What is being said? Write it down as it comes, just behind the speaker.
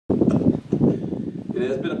It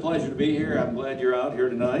has been a pleasure to be here. I'm glad you're out here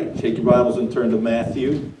tonight. Take your Bibles and turn to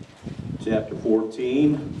Matthew chapter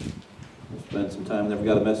 14. We'll spend some time there. I've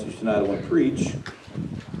got a message tonight I want to preach.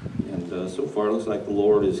 And so far it looks like the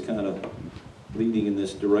Lord is kind of leading in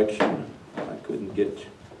this direction. I couldn't get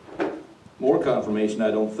more confirmation.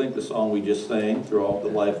 I don't think the song we just sang throughout the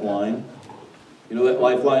lifeline. You know that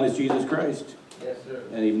lifeline is Jesus Christ. Yes, sir.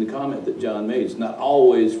 And even the comment that John made, it's not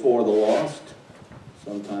always for the lost.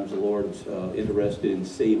 Sometimes the Lord's interested in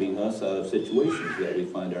saving us out of situations that we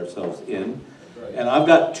find ourselves in. Right. And I've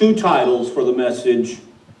got two titles for the message.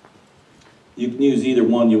 You can use either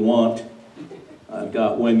one you want. I've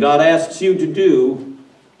got When God Asks You to Do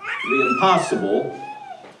the Impossible,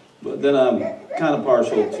 but then I'm kind of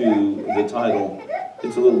partial to the title.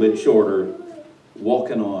 It's a little bit shorter,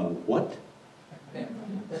 Walking on What?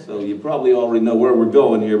 So you probably already know where we're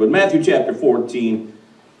going here. But Matthew chapter 14,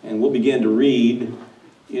 and we'll begin to read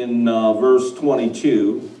in verse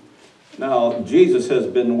 22. Now, Jesus has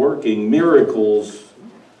been working miracles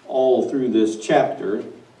all through this chapter.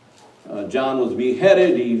 John was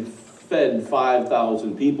beheaded. He fed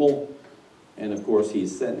 5,000 people. And, of course, he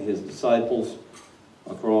sent his disciples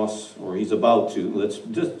across, or he's about to. Let's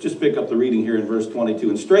just pick up the reading here in verse 22.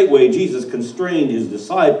 And straightway Jesus constrained his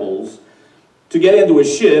disciples to get into a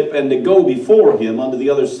ship and to go before him unto the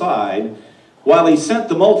other side, while he sent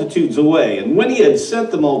the multitudes away. And when he had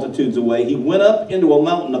sent the multitudes away, he went up into a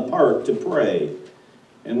mountain apart to pray.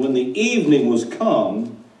 And when the evening was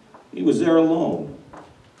come, he was there alone.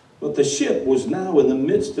 But the ship was now in the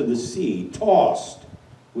midst of the sea, tossed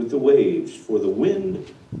with the waves, for the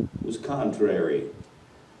wind was contrary.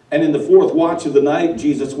 And in the fourth watch of the night,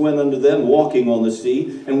 Jesus went unto them walking on the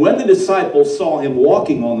sea. And when the disciples saw him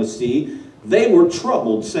walking on the sea, they were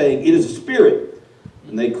troubled, saying, It is a spirit.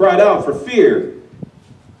 And they cried out for fear.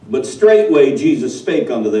 But straightway Jesus spake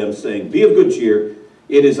unto them, saying, Be of good cheer,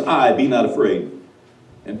 it is I, be not afraid.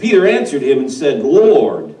 And Peter answered him and said,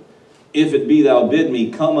 Lord, if it be thou bid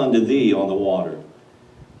me come unto thee on the water.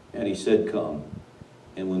 And he said, Come.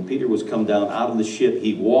 And when Peter was come down out of the ship,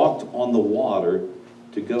 he walked on the water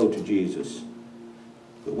to go to Jesus.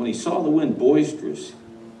 But when he saw the wind boisterous,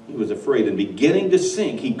 he was afraid, and beginning to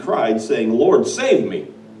sink, he cried, saying, Lord, save me.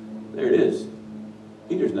 There it is.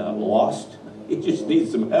 Peter's not lost. He just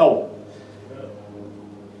needs some help.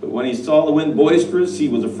 But when he saw the wind boisterous, he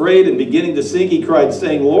was afraid, and beginning to sink, he cried,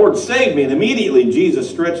 saying, Lord, save me. And immediately Jesus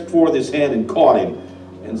stretched forth his hand and caught him,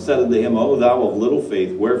 and said unto him, O thou of little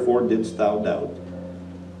faith, wherefore didst thou doubt?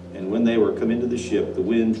 And when they were come into the ship, the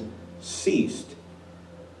wind ceased.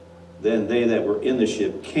 Then they that were in the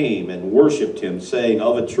ship came and worshipped him, saying,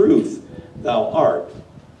 Of a truth, thou art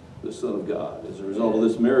the Son of God. As a result of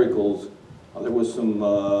this miracles, there was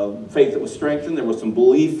some faith that was strengthened. There was some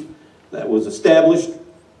belief that was established.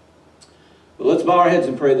 But let's bow our heads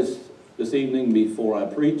and pray this evening before I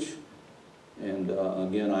preach. And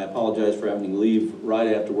again, I apologize for having to leave right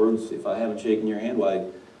afterwards. If I haven't shaken your hand, why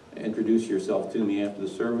introduce yourself to me after the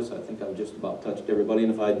service. I think I've just about touched everybody.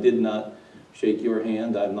 And if I did not shake your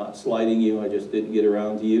hand, I'm not slighting you. I just didn't get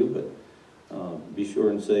around to you. But be sure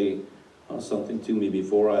and say something to me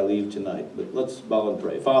before I leave tonight. But let's bow and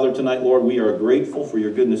pray. Father, tonight, Lord, we are grateful for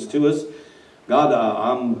your goodness to us. God,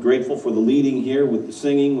 I'm grateful for the leading here with the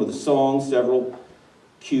singing, with the song, several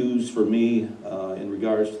cues for me in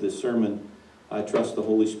regards to this sermon. I trust the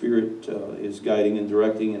Holy Spirit is guiding and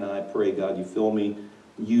directing, and I pray, God, you fill me,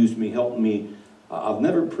 use me, help me. I've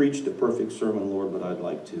never preached a perfect sermon, Lord, but I'd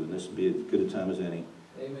like to, and this would be as good a time as any.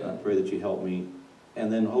 Amen. I pray that you help me.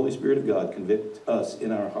 And then, Holy Spirit of God, convict us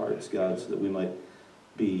in our hearts, God, so that we might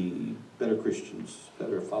be better Christians,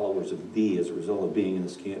 better followers of Thee as a result of being in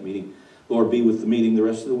this camp meeting. Lord, be with the meeting the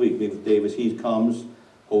rest of the week. Be with Dave as he comes,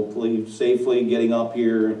 hopefully safely getting up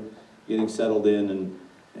here, getting settled in,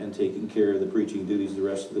 and taking care of the preaching duties the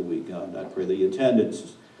rest of the week. God, I pray the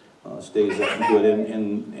attendance stays up and good,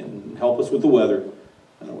 and help us with the weather.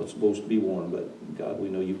 I know it's supposed to be warm, but God, we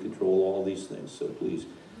know you control all these things, so please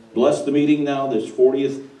bless the meeting now, this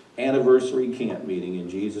 40th anniversary camp meeting. In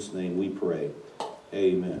Jesus' name we pray.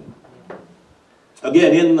 Amen.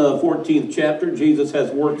 Again, in the 14th chapter, Jesus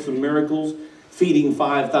has worked some miracles, feeding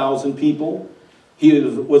 5,000 people. He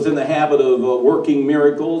was in the habit of working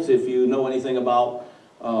miracles. If you know anything about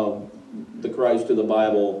the Christ of the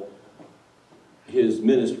Bible, his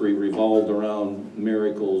ministry revolved around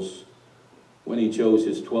miracles. When he chose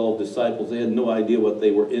his 12 disciples, they had no idea what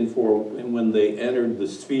they were in for. And when they entered the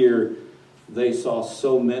sphere, they saw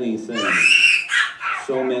so many things,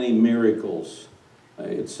 so many miracles.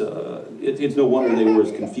 It's no wonder they were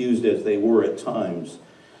as confused as they were at times.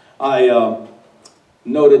 I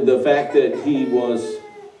noted the fact that he was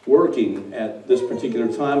working at this particular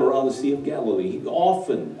time around the Sea of Galilee. He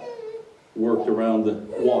often worked around the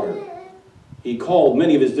water. He called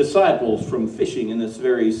many of his disciples from fishing in this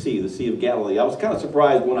very sea, the Sea of Galilee. I was kind of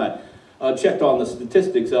surprised when I checked on the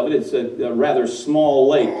statistics of it. It's a rather small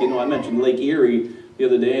lake. You know, I mentioned Lake Erie the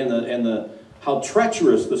other day and how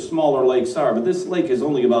treacherous the smaller lakes are. But this lake is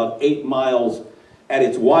only about 8 miles at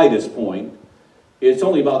its widest point. It's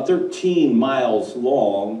only about 13 miles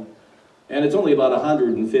long, and it's only about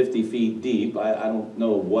 150 feet deep. I don't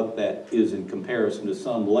know what that is in comparison to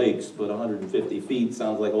some lakes, but 150 feet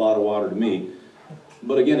sounds like a lot of water to me.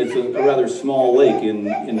 But again, it's a rather small lake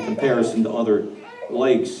in comparison to other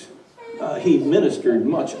lakes. He ministered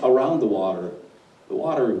much around the water. The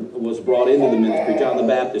water was brought into the ministry. John the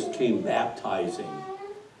Baptist came baptizing.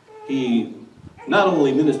 He not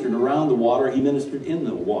only ministered around the water, he ministered in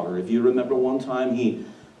the water. If you remember one time, he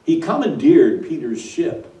commandeered Peter's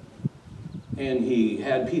ship, and he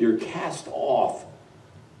had Peter cast off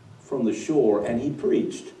from the shore, and he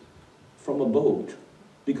preached from a boat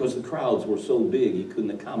because the crowds were so big he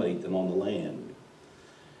couldn't accommodate them on the land.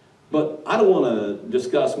 But I don't want to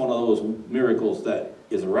discuss one of those miracles that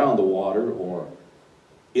is around the water or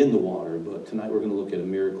in the water, but tonight we're going to look at a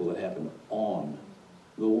miracle that happened on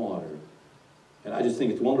the water. And I just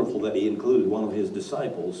think it's wonderful that he included one of his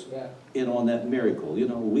disciples in on that miracle. You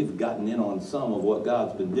know, we've gotten in on some of what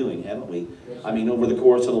God's been doing, haven't we? Yes. I mean, over the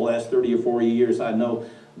course of the last 30 or 40 years, I know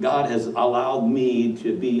God has allowed me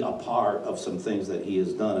to be a part of some things that he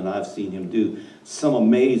has done, and I've seen him do some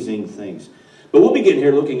amazing things. But we'll begin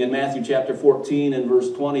here looking at Matthew chapter 14 and verse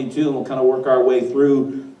 22, and we'll kind of work our way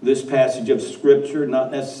through this passage of Scripture, not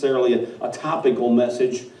necessarily a topical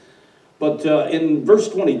message. But in verse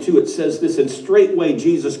 22, it says this, and straightway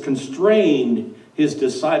Jesus constrained his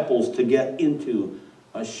disciples to get into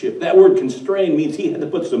a ship. That word constrain means he had to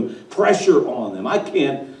put some pressure on them. I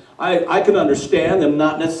can understand them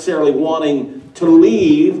not necessarily wanting to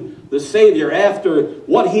leave the Savior after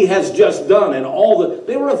what he has just done and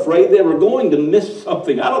they were afraid they were going to miss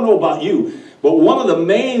something. I don't know about you, but one of the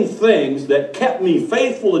main things that kept me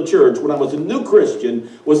faithful to church when I was a new Christian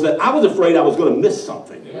was that I was afraid I was going to miss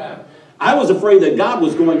something. Yeah. I was afraid that God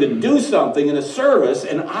was going to do something in a service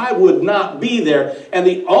and I would not be there. And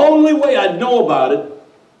the only way I'd know about it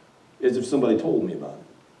is if somebody told me about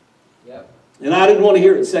it. Yep. And I didn't want to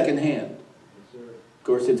hear it secondhand. Yes, of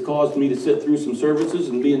course, it's caused me to sit through some services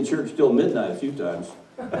and be in church till midnight a few times.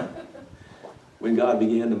 When God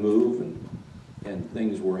began to move and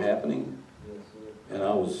things were happening. Yes, and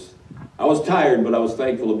I was tired, but I was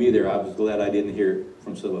thankful to be there. I was glad I didn't hear it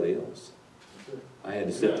from somebody else. I had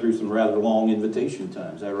to sit through some rather long invitation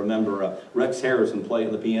times. I remember Rex Harrison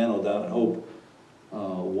playing the piano down at Hope,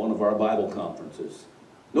 one of our Bible conferences.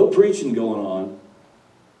 No preaching going on,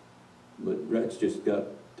 but Rex just got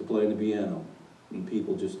to play the piano, and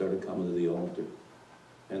people just started coming to the altar.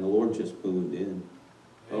 And the Lord just moved in.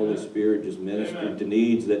 The Holy Spirit just ministered to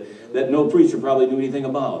needs that no preacher probably knew anything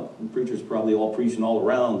about. The preachers probably all preaching all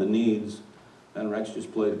around the needs. And Rex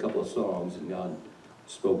just played a couple of songs, and God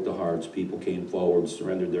spoke to hearts. People came forward,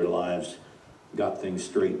 surrendered their lives, got things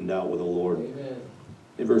straightened out with the Lord. Amen.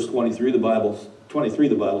 In verse 23, the Bible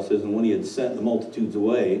says, and when he had sent the multitudes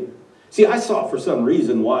away. See, I saw for some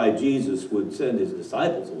reason why Jesus would send his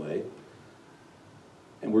disciples away.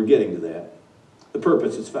 And we're getting to that. The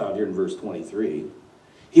purpose is found here in verse 23.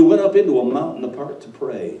 He went up into a mountain apart to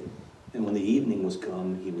pray. And when the evening was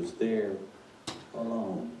come, he was there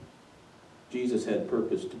alone. Jesus had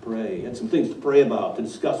purpose to pray. He had some things to pray about, to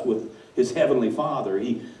discuss with his heavenly Father.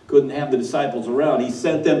 He couldn't have the disciples around. He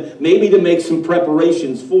sent them maybe to make some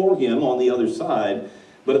preparations for him on the other side.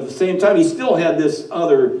 But at the same time, he still had this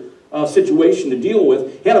other situation to deal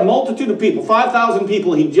with. He had a multitude of people, 5,000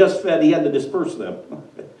 people he just fed. He had to disperse them.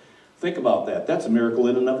 Think about that. That's a miracle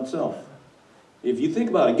in and of itself. If you think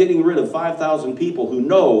about it, getting rid of 5,000 people who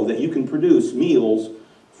know that you can produce meals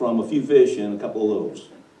from a few fish and a couple of loaves.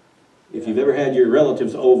 If you've ever had your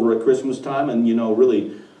relatives over at Christmas time and,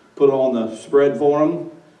 really put on the spread for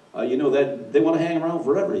them, you know that they want to hang around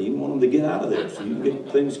forever. You want them to get out of there so you can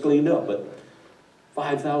get things cleaned up. But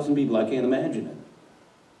 5,000 people, I can't imagine it.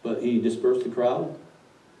 But he dispersed the crowd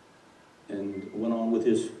and went on with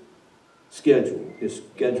his schedule. His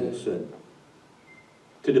schedule said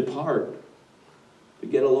to depart, to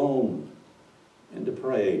get alone, and to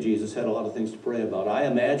pray. Jesus had a lot of things to pray about. I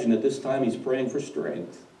imagine at this time he's praying for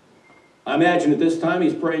strength. I imagine at this time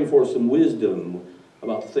he's praying for some wisdom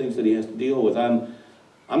about the things that he has to deal with.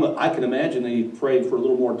 I can imagine that he prayed for a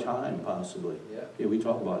little more time, possibly. Yeah, we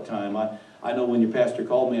talk about time. I know when your pastor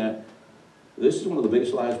called me, this is one of the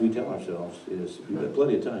biggest lies we tell ourselves, is we've got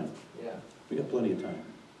plenty of time. Yeah. We got plenty of time.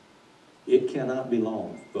 It cannot be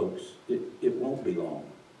long, folks. It won't be long.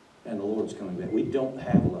 And the Lord's coming back. We don't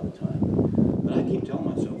have a lot of time. But I keep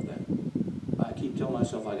telling myself that. I keep telling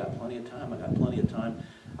myself I got plenty of time. I got plenty of time.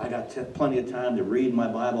 I got plenty of time to read my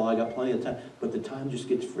Bible. I got plenty of time. But the time just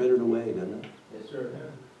gets frittered away, doesn't it? Yes, sir.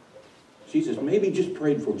 Jesus maybe just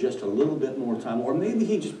prayed for just a little bit more time. Or maybe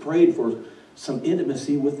he just prayed for some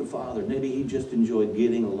intimacy with the Father. Maybe he just enjoyed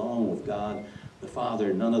getting along with God the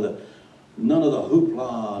Father. None of the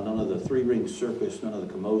hoopla, none of the three-ring circus, none of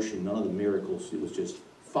the commotion, none of the miracles. It was just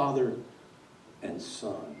Father and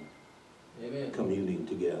Son. Amen. Communing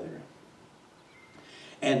together.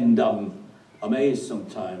 And amazed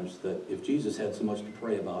sometimes that if Jesus had so much to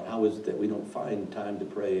pray about, how is it that we don't find time to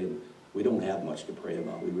pray, and we don't have much to pray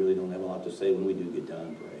about? We really don't have a lot to say when we do get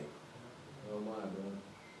done praying. Oh my, bro.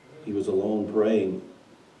 He was alone praying.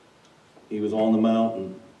 He was on the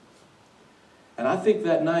mountain. And I think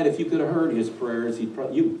that night, if you could have heard his prayers, you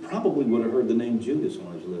probably would have heard the name Judas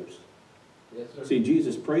on his lips. Yes, sir. See,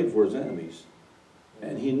 Jesus prayed for his enemies.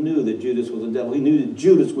 And he knew that Judas was a devil. He knew that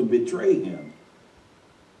Judas would betray him.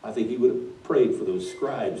 I think he would have prayed for those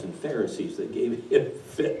scribes and Pharisees that gave him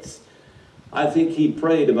fits. I think he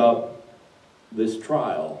prayed about this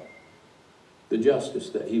trial, the justice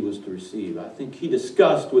that he was to receive. I think he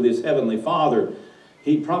discussed with his heavenly Father.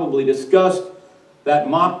 He probably discussed that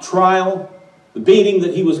mock trial, the beating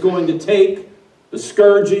that he was going to take, the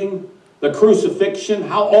scourging, the crucifixion,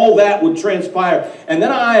 how all that would transpire. And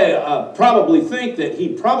then I probably think that he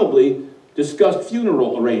probably discussed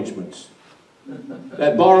funeral arrangements.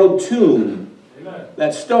 That borrowed tomb,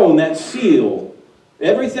 that stone, that seal,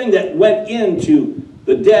 everything that went into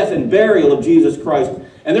the death and burial of Jesus Christ.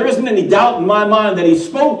 And there isn't any doubt in my mind that he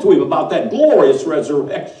spoke to him about that glorious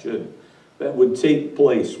resurrection that would take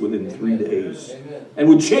place within 3 days and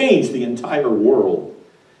would change the entire world.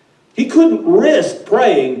 He couldn't risk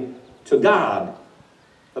praying to God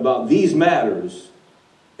about these matters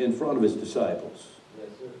in front of his disciples. Yes,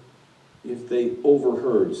 sir. If they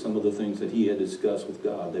overheard some of the things that he had discussed with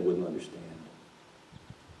God, they wouldn't understand.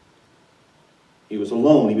 He was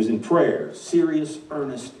alone. He was in prayer, serious,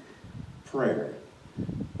 earnest prayer.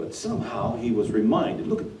 But somehow he was reminded,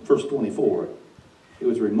 look at verse 24. He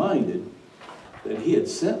was reminded that he had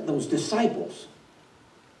sent those disciples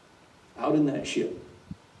out in that ship.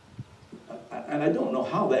 And I don't know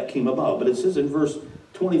how that came about, but it says in verse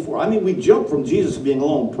 24. I mean, we jump from Jesus being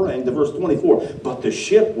alone praying to verse 24. But the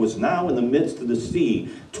ship was now in the midst of the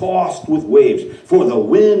sea, tossed with waves, for the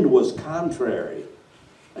wind was contrary.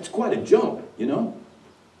 That's quite a jump, you know.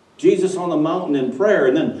 Jesus on the mountain in prayer,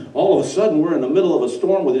 and then all of a sudden we're in the middle of a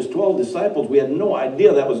storm with his 12 disciples. We had no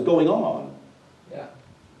idea that was going on. Yeah.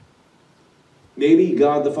 Maybe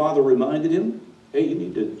God the Father reminded him, hey, you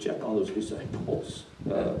need to check on those disciples.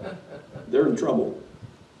 They're in trouble.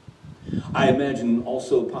 I imagine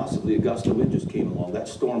also possibly a gust of wind just came along. That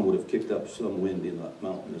storm would have kicked up some wind in that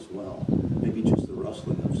mountain as well. Maybe just the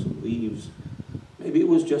rustling of some leaves. Maybe it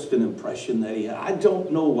was just an impression that he had. I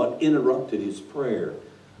don't know what interrupted his prayer.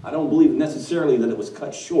 I don't believe necessarily that it was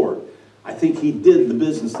cut short. I think he did the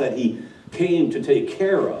business that he came to take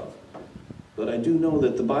care of. But I do know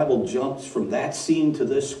that the Bible jumps from that scene to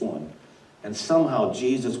this one. And somehow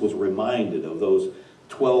Jesus was reminded of those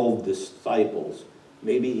 12 disciples.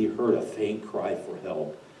 Maybe he heard a faint cry for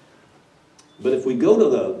help. But if we go to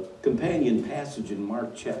the companion passage in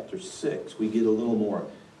Mark chapter 6, we get a little more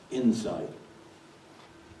insight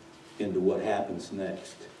into what happens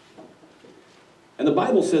next. And the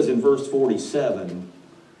Bible says in verse 47,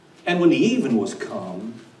 and when the even was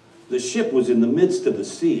come, the ship was in the midst of the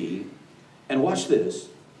sea, and watch this,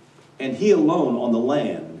 and he alone on the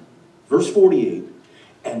land. Verse 48,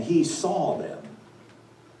 and he saw them.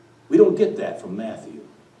 We don't get that from Matthew.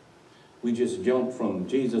 We just jump from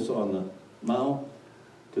Jesus on the mount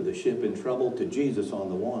to the ship in trouble to Jesus on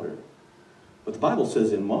the water. But the Bible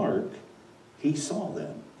says in Mark, he saw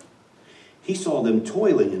them. He saw them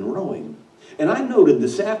toiling and rowing. And I noted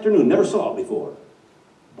this afternoon, never saw it before.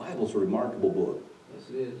 The Bible's a remarkable book. Yes,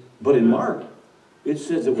 it is. But in Mark, it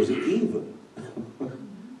says it was even.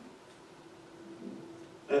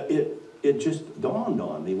 It just dawned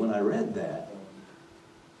on me when I read that.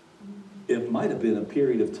 It might have been a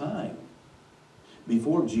period of time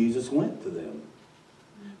before Jesus went to them.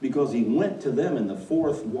 Because he went to them in the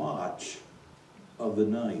fourth watch of the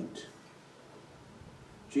night.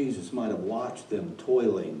 Jesus might have watched them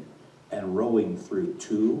toiling and rowing through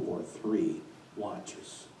 2 or 3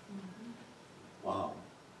 watches. Wow.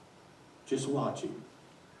 Just watching.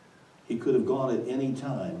 He could have gone at any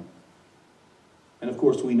time. And of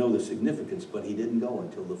course we know the significance, but he didn't go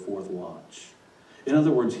until the fourth watch. In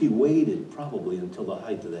other words, he waited probably until the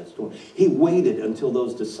height of that storm. He waited until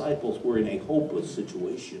those disciples were in a hopeless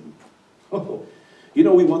situation. Oh, you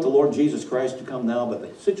know, we want the Lord Jesus Christ to come now, but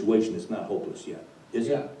the situation is not hopeless yet, is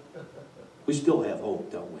it? We still have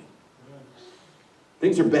hope, don't we?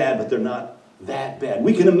 Things are bad, but they're not that bad.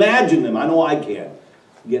 We can imagine them, I know I can,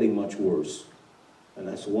 getting much worse. And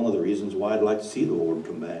that's one of the reasons why I'd like to see the Lord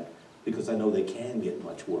come back, because I know they can get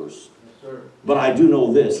much worse. Yes, sir. But I do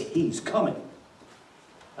know this, he's coming.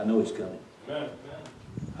 I know he's coming. Amen.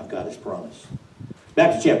 I've got his promise.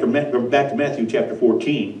 Back to Matthew chapter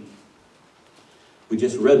 14. We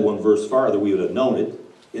just read one verse farther, we would have known it.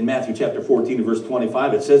 In Matthew chapter 14 and verse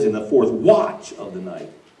 25, it says, in the fourth watch of the night,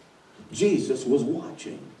 Jesus was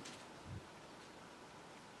watching.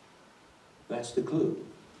 That's the clue.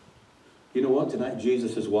 You know what? Tonight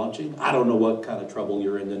Jesus is watching. I don't know what kind of trouble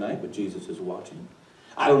you're in tonight, but Jesus is watching.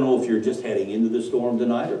 I don't know if you're just heading into the storm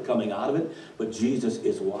tonight or coming out of it, but Jesus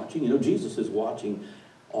is watching. You know, Jesus is watching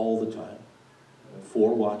all the time.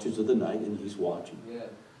 4 watches of the night, and he's watching. Yeah.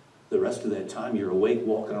 The rest of that time you're awake,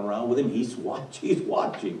 walking around with him, he's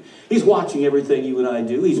watching. He's watching everything you and I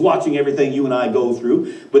do. He's watching everything you and I go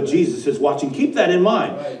through, but Jesus is watching. Keep that in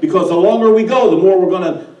mind, because the longer we go, the more we're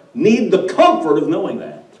going to need the comfort of knowing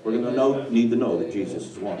that. We're going to need to know that Jesus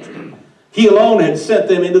is watching. He alone had sent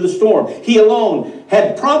them into the storm. He alone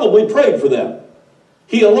had probably prayed for them.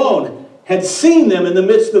 He alone had seen them in the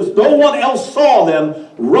midst of, no one else saw them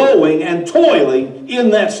rowing and toiling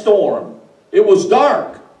in that storm. It was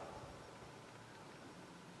dark.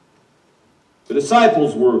 The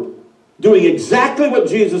disciples were doing exactly what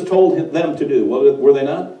Jesus told them to do, were they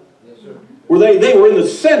not? Yes, sir. They were in the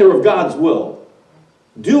center of God's will,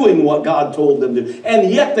 doing what God told them to do, and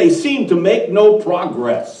yet they seemed to make no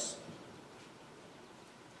progress.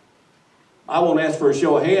 I won't ask for a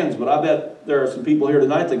show of hands, but I bet there are some people here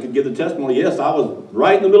tonight that could give the testimony, yes, I was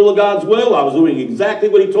right in the middle of God's will, I was doing exactly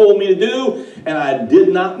what he told me to do, and I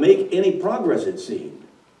did not make any progress, it seemed.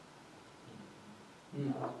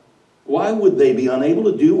 Why would they be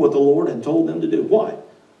unable to do what the Lord had told them to do? Why?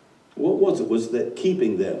 What was it? Was that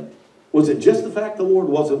keeping them? Was it just the fact the Lord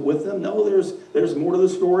wasn't with them? No, there's more to the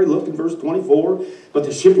story. Look in verse 24. But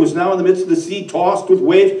the ship was now in the midst of the sea, tossed with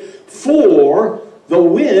waves, for the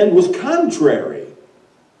wind was contrary.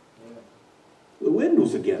 The wind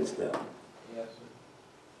was against them. Yes, sir.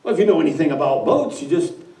 Well, if you know anything about boats, you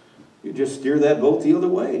just steer that boat the other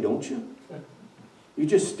way, don't you? You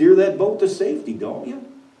just steer that boat to safety, don't you?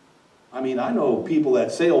 I mean, I know people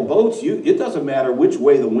that sail boats, it doesn't matter which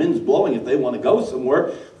way the wind's blowing. If they want to go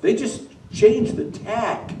somewhere, they just change the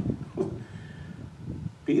tack.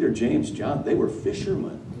 Peter, James, John, they were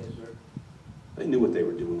fishermen. Yes, sir. They knew what they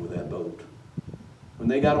were doing with that boat. When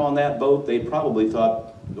they got on that boat, they probably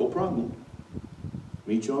thought, no problem.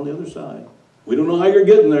 Meet you on the other side. We don't know how you're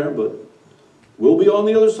getting there, but we'll be on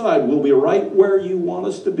the other side. We'll be right where you want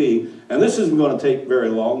us to be. And this isn't going to take very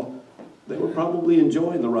long. They were probably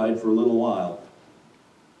enjoying the ride for a little while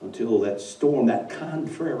until that storm, that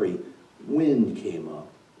contrary wind came up.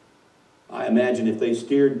 I imagine if they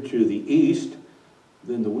steered to the east,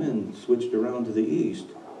 then the wind switched around to the east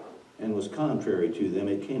and was contrary to them.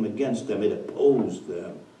 It came against them. It opposed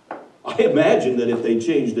them. I imagine that if they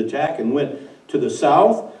changed the tack and went to the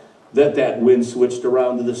south, that wind switched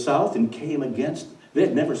around to the south and came against them. They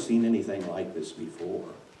had never seen anything like this before.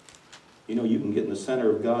 You know, you can get in the center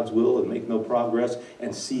of God's will and make no progress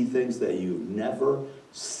and see things that you've never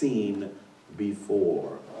seen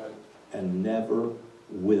before and never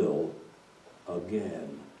will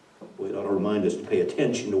again. Well, it ought to remind us to pay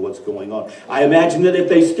attention to what's going on. I imagine that if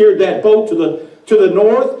they steered that boat to the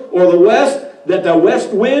north or the west, that the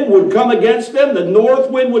west wind would come against them, the north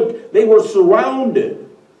wind they were surrounded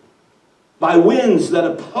by winds that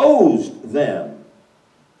opposed them.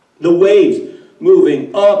 The waves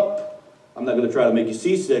moving up. I'm not going to try to make you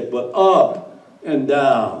seasick, but up and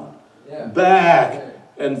down, back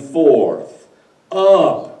and forth,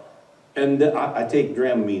 up and down. I take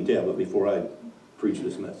Dramamine tablet before I preach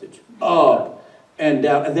this message. Up and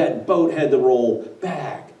down. And that boat had to roll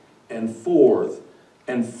back and forth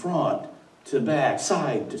and front to back,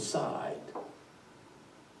 side to side.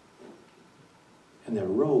 And they're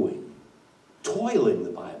rowing, toiling, the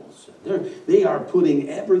Bible said. They are putting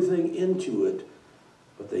everything into it,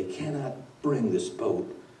 but they cannot bring this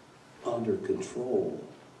boat under control.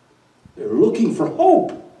 They're looking for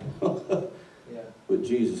hope. But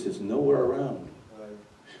Jesus is nowhere around.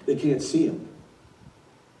 They can't see him.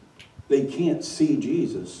 They can't see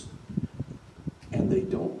Jesus. And they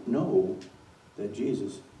don't know that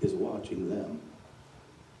Jesus is watching them.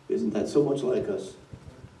 Isn't that so much like us?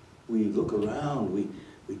 We look around,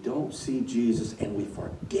 we We don't see Jesus, and we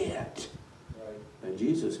forget that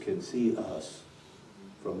Jesus can see us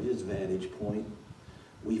from his vantage point.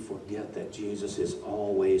 We forget that Jesus is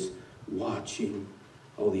always watching.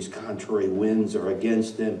 Oh, these contrary winds are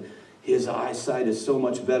against him. His eyesight is so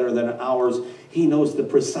much better than ours. He knows the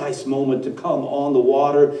precise moment to come on the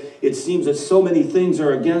water. It seems that so many things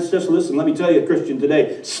are against us. Listen, let me tell you, Christian,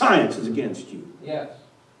 today, science is against you. Yes.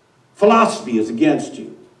 Philosophy is against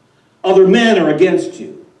you. Other men are against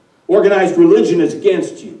you. Organized religion is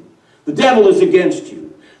against you. The devil is against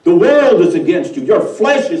you. The world is against you. Your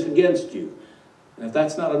flesh is against you. And if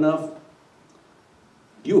that's not enough,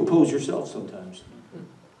 you oppose yourself sometimes.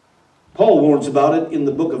 Paul warns about it in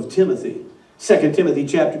the book of Timothy, 2 Timothy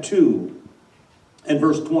chapter 2 and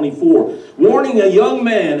verse 24, warning a young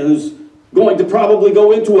man who's going to probably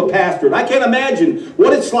go into a pastorate. I can't imagine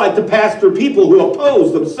what it's like to pastor people who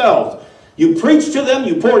oppose themselves. You preach to them,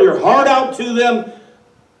 you pour your heart out to them,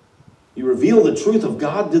 you reveal the truth of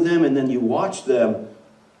God to them, and then you watch them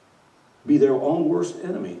be their own worst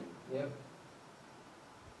enemy. Yep.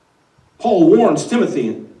 Paul warns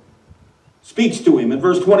Timothy, speaks to him in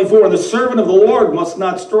verse 24, the servant of the Lord must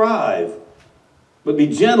not strive, but be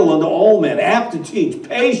gentle unto all men, apt to teach,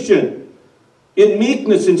 patient, in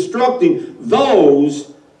meekness instructing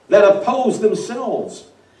those that oppose themselves.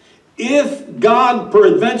 If God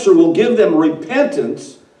peradventure will give them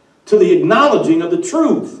repentance to the acknowledging of the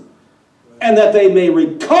truth, and that they may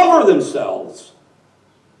recover themselves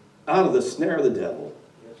out of the snare of the devil,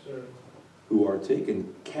 Yes, sir. who are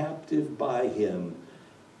taken captive by him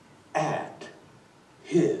at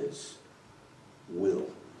his will.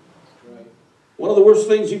 Right. One of the worst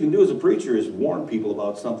things you can do as a preacher is warn people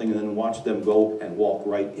about something and then watch them go and walk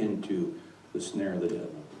right into the snare of the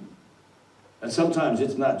devil. And sometimes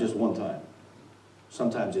it's not just one time.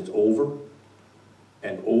 Sometimes it's over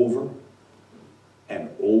and over and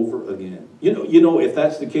over again. You know, if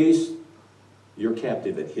that's the case, you're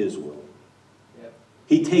captive at his will. Yep.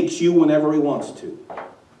 He takes you whenever he wants to.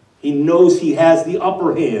 He knows he has the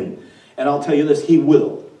upper hand. And I'll tell you this, he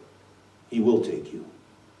will. He will take you.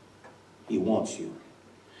 He wants you.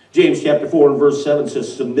 James chapter 4 and verse 7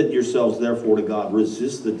 says, submit yourselves therefore to God.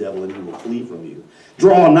 Resist the devil and he will flee from you.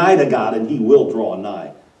 Draw nigh to God and he will draw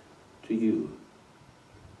nigh to you.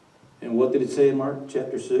 And what did it say in Mark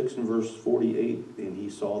chapter 6 and verse 48? And he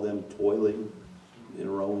saw them toiling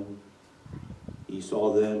and rowing. He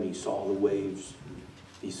saw them, he saw the waves,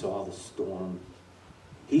 he saw the storm.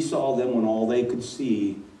 He saw them when all they could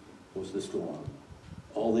see was the storm.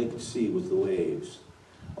 All they could see was the waves.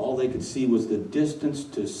 All they could see was the distance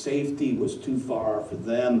to safety was too far for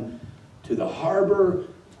them. To the harbor,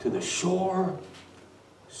 to the shore,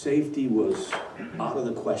 safety was out of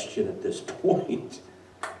the question at this point.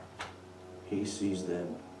 He sees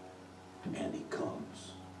them and he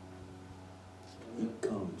comes. He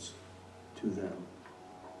comes to them.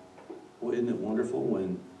 Well, isn't it wonderful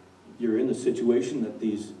when you're in the situation that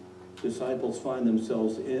these disciples find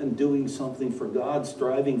themselves in, doing something for God,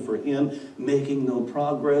 striving for him, making no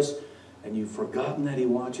progress, and you've forgotten that he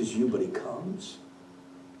watches you, but he comes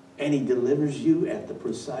and he delivers you at the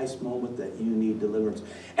precise moment that you need deliverance.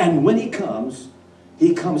 And when he comes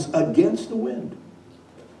against the wind.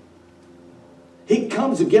 He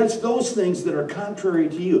comes against those things that are contrary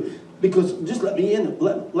to you. Because just let me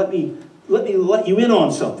let you in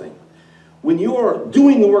on something. When you're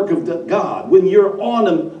doing the work of God, when you're on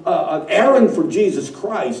an errand for Jesus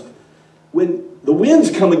Christ, when the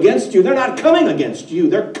winds come against you, they're not coming against you,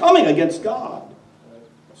 they're coming against God.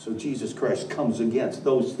 So Jesus Christ comes against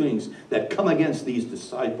those things that come against these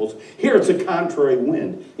disciples. Here it's a contrary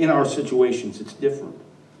wind. In our situations, it's different.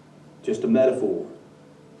 Just a metaphor.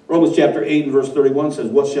 Romans chapter 8 and verse 31 says,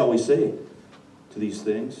 what shall we say to these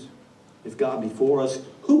things? If God be for us,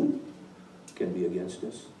 who can be against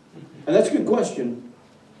us? And that's a good question,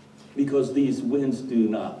 because these winds do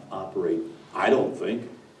not operate, I don't think,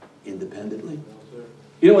 independently.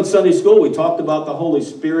 You know, in Sunday school, we talked about the Holy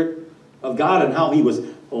Spirit of God and how he was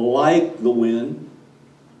like the wind.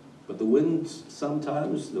 But the winds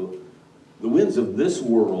sometimes, the winds of this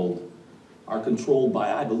world are controlled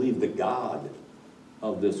by, I believe, the God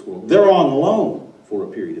of this world. They're on loan for a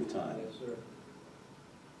period of time. Yes, sir.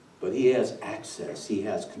 But he has access. He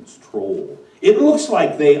has control. It looks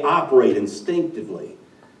like they operate instinctively,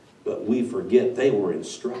 but we forget they were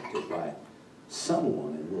instructed by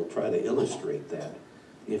someone, and we'll try to illustrate that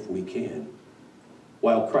if we can.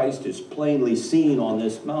 While Christ is plainly seen on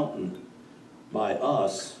this mountain by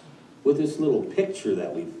us with this little picture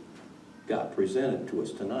that we've got presented to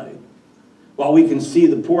us tonight, while we can see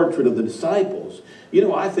the portrait of the disciples, you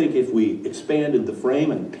know, I think if we expanded the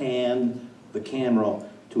frame and panned the camera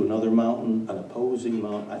to another mountain, an opposing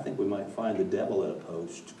mountain. I think we might find the devil at a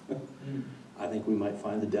post. I think we might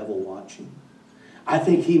find the devil watching. I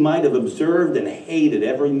think he might have observed and hated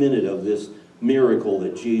every minute of this miracle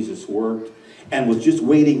that Jesus worked, and was just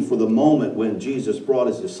waiting for the moment when Jesus brought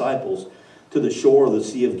his disciples to the shore of the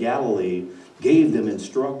Sea of Galilee, gave them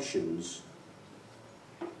instructions,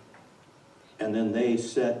 and then they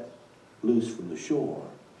set loose from the shore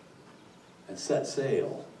and set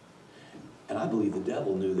sail. And I believe the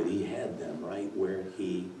devil knew that he had them right where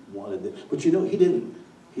he wanted them. But you know, he didn't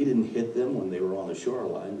hit them when they were on the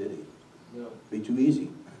shoreline, did he? No. Be too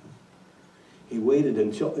easy. He waited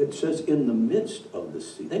until, it says, in the midst of the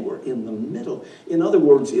sea. They were in the middle. In other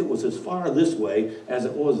words, it was as far this way as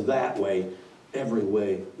it was that way, every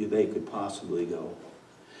way they could possibly go.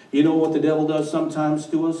 You know what the devil does sometimes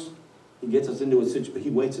to us? He gets us into a situation. He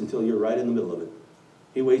waits until you're right in the middle of it.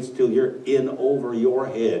 He waits till you're in over your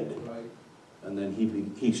head. Right. And then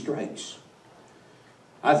he strikes.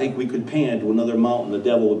 I think we could pan to another mountain. The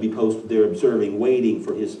devil would be posted there observing, waiting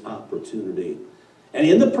for his opportunity. And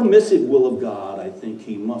in the permissive will of God, I think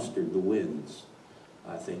he mustered the winds.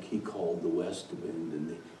 I think he called the west wind and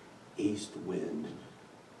the east wind.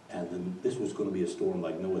 And then this was going to be a storm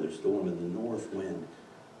like no other storm, and the north wind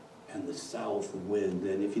and the south wind.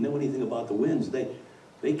 And if you know anything about the winds, they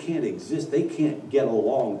can't exist. They can't get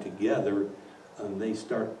along together, and they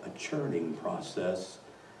start a churning process.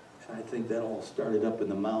 And I think that all started up in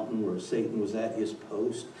the mountain where Satan was at his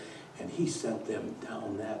post. And he sent them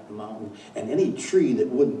down that mountain. And any tree that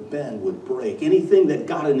wouldn't bend would break. Anything that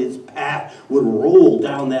got in his path would roll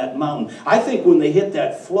down that mountain. I think when they hit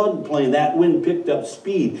that floodplain, that wind picked up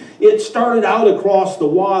speed. It started out across the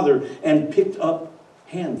water and picked up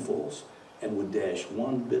handfuls and would dash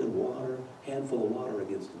one bit of water, handful of water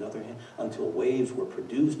against another hand, until waves were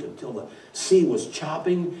produced, until the sea was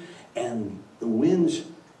chopping. And the winds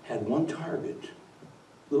had one target,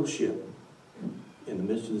 little ship. In the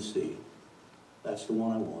midst of the sea. That's the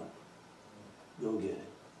one I want. Go get it.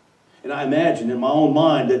 And I imagine in my own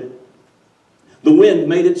mind that the wind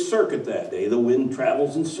made its circuit that day. The wind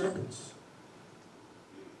travels in circuits.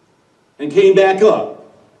 And came back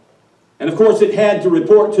up. And of course it had to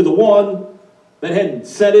report to the one that had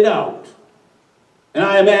set it out. And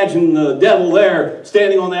I imagine the devil there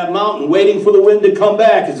standing on that mountain waiting for the wind to come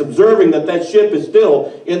back, is observing that that ship is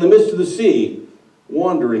still in the midst of the sea,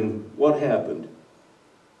 wondering what happened.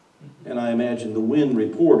 And I imagine the wind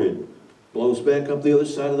reported, blows back up the other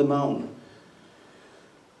side of the mountain.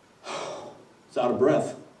 It's out of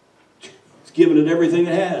breath. It's giving it everything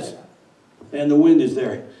it has. And the wind is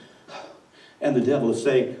there. And the devil is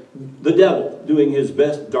saying, the devil doing his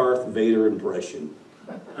best Darth Vader impression.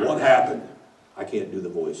 What happened? I can't do the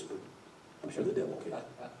voice, but I'm sure the devil can.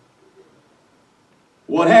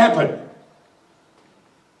 What happened?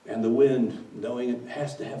 And the wind, knowing it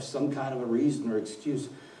has to have some kind of a reason or excuse.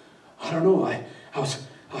 I don't know. I was,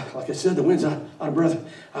 like I said, the wind's out of breath.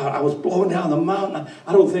 I was blowing down the mountain.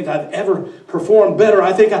 I don't think I've ever performed better.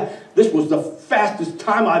 I think this was the fastest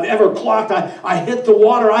time I've ever clocked. I hit the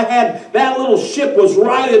water. That little ship was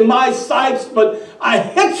right in my sights, but I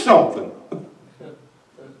hit something.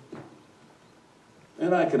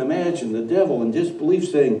 And I can imagine the devil in disbelief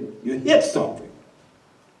saying, you hit something.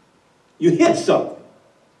 You hit something.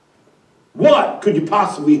 What could you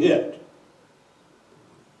possibly hit?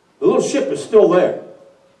 The little ship is still there.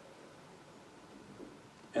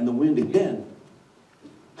 And the wind again.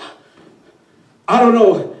 I don't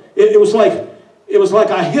know. It was like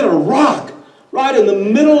I hit a rock right in the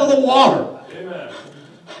middle of the water. Amen.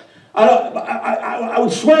 I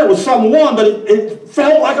would swear it was someone, but it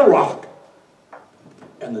felt like a rock.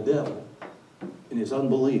 And the devil, in his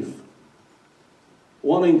unbelief,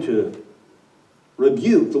 wanting to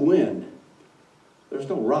rebuke the wind. There's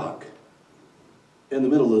no rock in the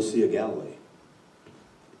middle of the Sea of Galilee.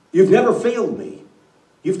 You've never failed me.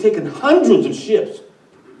 You've taken hundreds of ships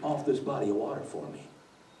off this body of water for me.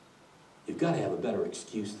 You've got to have a better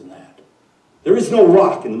excuse than that. There is no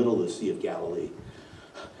rock in the middle of the Sea of Galilee.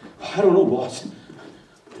 I don't know, boss.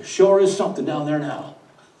 But there sure is something down there now.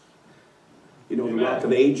 You know, the Amen. Rock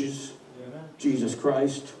of Ages, Amen. Jesus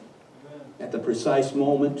Christ, Amen. at the precise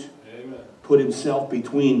moment, Amen. put himself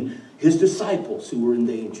between his disciples who were in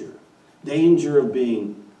danger of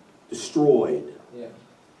being destroyed Yeah.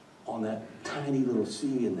 on that tiny little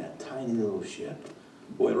sea in that tiny little ship.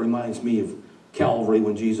 Boy, it reminds me of Calvary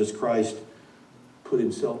when Jesus Christ put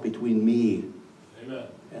himself between me Amen.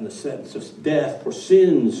 and the sentence of death for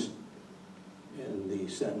sins and the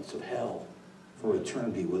sentence of hell for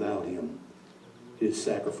eternity without him. His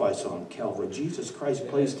sacrifice on Calvary. Jesus Christ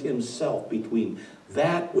placed himself between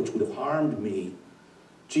that which would have harmed me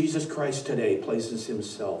Jesus Christ today places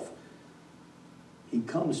himself. He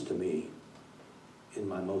comes to me in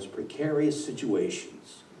my most precarious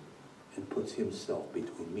situations and puts himself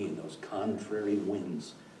between me and those contrary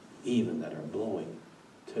winds, even that are blowing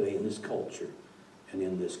today in this culture and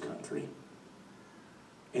in this country.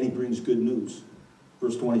 And he brings good news.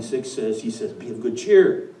 Verse 26 says, he says, be of good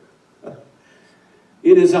cheer.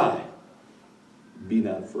 It is I. Be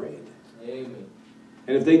not afraid. Amen.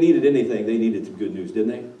 And if they needed anything, they needed some good news, didn't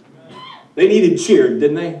they? Amen. They needed cheer,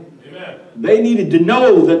 didn't they? Amen. They needed to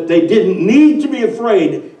know that they didn't need to be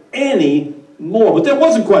afraid anymore. But there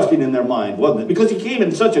was a question in their mind, wasn't it? Because he came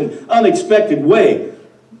in such an unexpected way.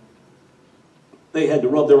 They had to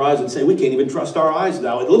rub their eyes and say, we can't even trust our eyes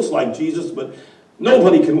now. It looks like Jesus, but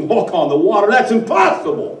nobody can walk on the water. That's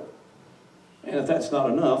impossible. And if that's not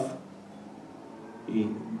enough,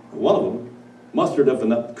 one of them mustered up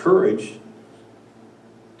enough courage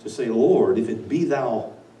to say, Lord, if it be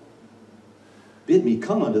thou, bid me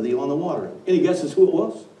come unto thee on the water. Any guesses who it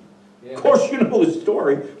was? Yeah. Of course you know the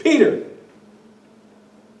story. Peter.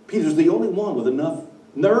 Peter's the only one with enough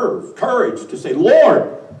nerve, courage to say,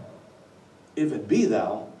 Lord, if it be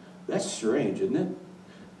thou. That's strange, isn't it?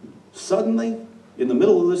 Suddenly, in the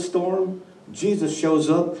middle of this storm, Jesus shows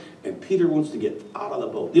up and Peter wants to get out of the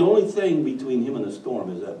boat. The only thing between him and the storm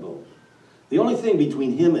is that boat. The only thing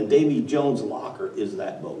between him and Davy Jones' locker is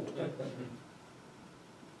that boat.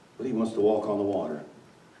 But he wants to walk on the water.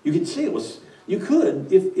 You could see it was, you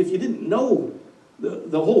could, if you didn't know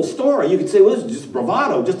the whole story, you could say, well, this is just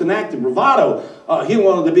bravado, just an act of bravado. He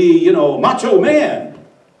wanted to be, macho man.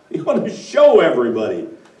 He wanted to show everybody.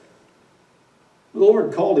 The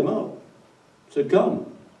Lord called him up. Said,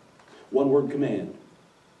 come. One word command.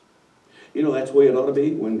 That's the way it ought to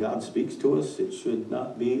be when God speaks to us. It should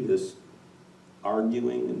not be this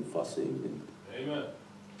arguing and fussing and Amen.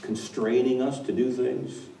 Constraining us to do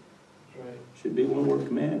things. That's right. Should be one word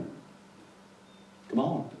command. Come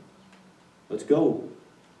on. Let's go.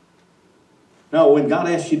 Now, when God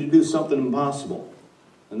asks you to do something impossible,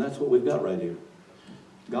 and that's what we've got right here.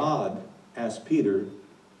 God asked Peter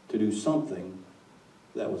to do something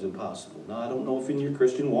that was impossible. Now, I don't know if in your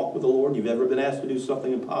Christian walk with the Lord you've ever been asked to do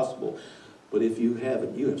something impossible, but if you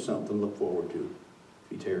haven't, you have something to look forward to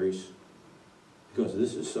if he tarries, because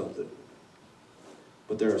this is something.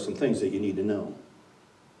 But there are some things that you need to know.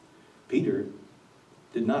 Peter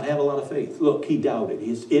did not have a lot of faith. Look, he doubted.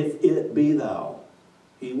 If it be thou.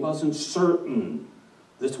 He wasn't certain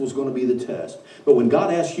this was going to be the test. But when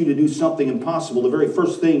God asks you to do something impossible, the very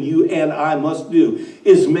first thing you and I must do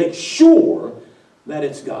is make sure that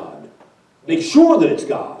it's God. Make sure that it's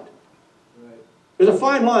God. Right. There's a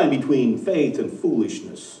fine line between faith and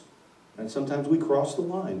foolishness. And sometimes we cross the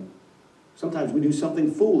line. Sometimes we do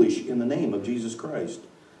something foolish in the name of Jesus Christ.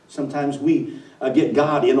 Sometimes we get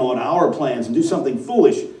God in on our plans and do something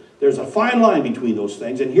foolish. There's a fine line between those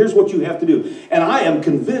things, and here's what you have to do. And I am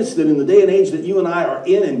convinced that in the day and age that you and I are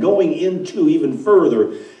in and going into even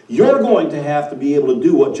further, you're going to have to be able to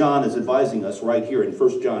do what John is advising us right here in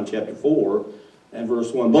 1 John chapter 4 and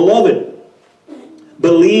verse 1. Beloved,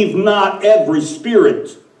 believe not every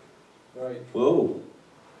spirit. Right. Whoa.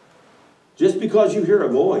 Just because you hear a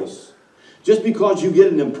voice, just because you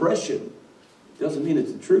get an impression, doesn't mean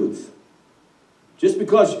it's the truth. Just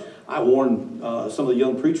because I warn some of the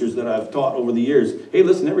young preachers that I've taught over the years, hey,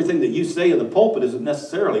 listen, everything that you say in the pulpit isn't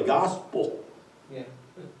necessarily gospel. Yeah.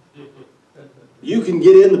 You can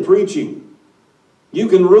get in the preaching. You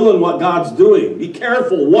can ruin what God's doing. Be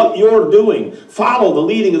careful what you're doing. Follow the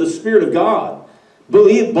leading of the Spirit of God.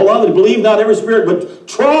 Beloved, believe not every spirit, but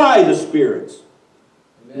try the spirits,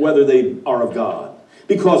 Amen. Whether they are of God.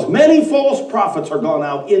 Because many false prophets are gone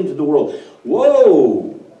out into the world.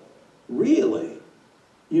 Whoa, really?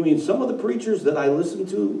 You mean some of the preachers that I listen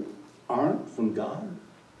to aren't from God?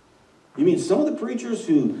 You mean some of the preachers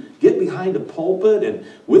who get behind a pulpit and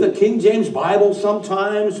with a King James Bible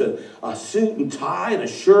sometimes, a suit and tie and a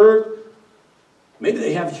shirt, maybe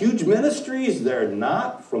they have huge ministries, they're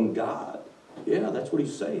not from God? Yeah, that's what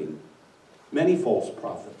he's saying. Many false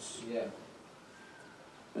prophets. Yeah.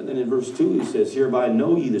 And then in verse 2 he says, hereby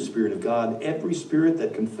know ye the Spirit of God, every spirit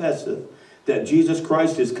that confesseth that Jesus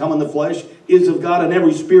Christ is come in the flesh is of God, and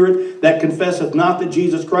every spirit that confesseth not that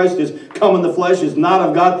Jesus Christ is come in the flesh is not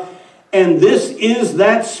of God. And this is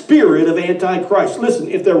that spirit of Antichrist. Listen,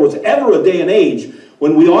 if there was ever a day and age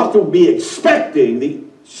when we ought to be expecting the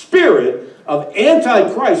spirit of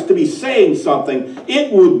Antichrist to be saying something,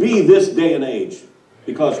 it would be this day and age.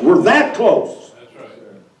 Because we're that close. That's right.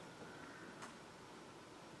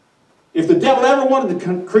 If the devil ever wanted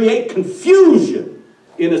to create confusion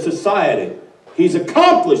in a society, he's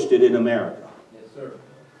accomplished it in America. Yes, sir.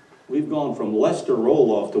 We've gone from Lester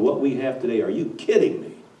Roloff to what we have today. Are you kidding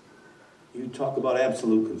me? You talk about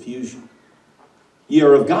absolute confusion. Ye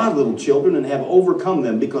are of God, little children, and have overcome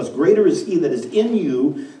them, because greater is he that is in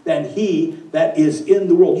you than he that is in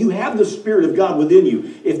the world. You have the Spirit of God within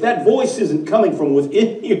you. If that voice isn't coming from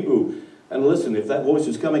within you, and listen, if that voice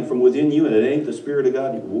is coming from within you and it ain't the Spirit of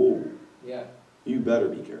God, whoa, Yeah. you better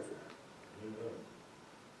be careful.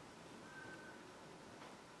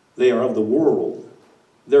 They are of the world,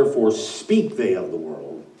 therefore speak they of the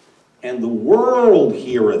world, and the world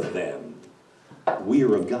heareth them. We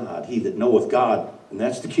are of God. He that knoweth God, and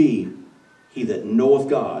that's the key, he that knoweth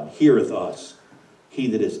God heareth us. He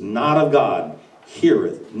that is not of God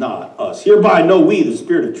heareth not us. Hereby know we the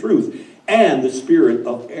spirit of truth and the spirit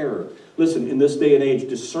of error. Listen, in this day and age,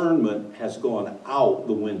 discernment has gone out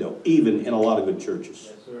the window, even in a lot of good churches.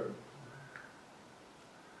 Yes, sir.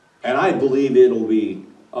 And I believe it'll be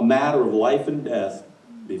a matter of life and death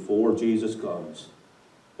before Jesus comes,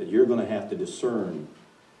 that you're going to have to discern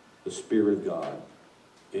the Spirit of God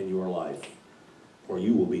in your life, or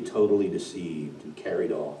you will be totally deceived and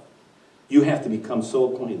carried off. You have to become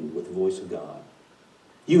so acquainted with the voice of God.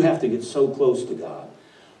 You have to get so close to God,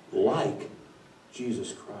 like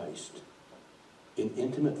Jesus Christ, in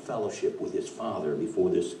intimate fellowship with his Father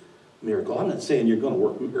before this miracle. I'm not saying you're going to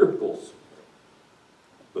work miracles,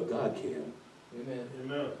 but God can. Amen.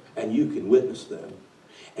 Amen. And you can witness them.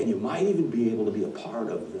 And you might even be able to be a part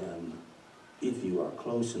of them if you are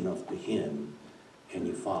close enough to him and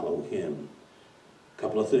you follow him. A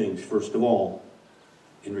couple of things. First of all,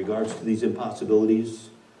 in regards to these impossibilities,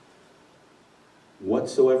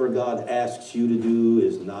 whatsoever God asks you to do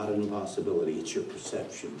is not an impossibility. It's your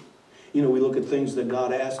perception. You know, we look at things that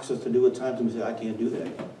God asks us to do at times and we say, I can't do that.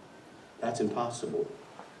 That's impossible.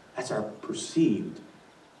 That's our perceived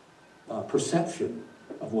perception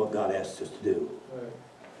of what God asks us to do. Right.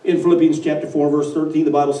 In Philippians chapter 4, verse 13,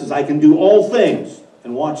 the Bible says, I can do all things,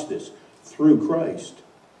 and watch this, through Christ,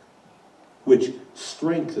 which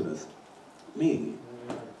strengtheneth me.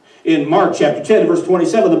 In Mark chapter 10, verse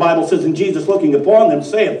 27, the Bible says, and Jesus looking upon them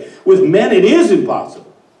saith, with men it is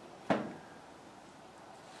impossible,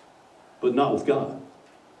 but not with God.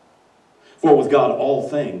 For with God all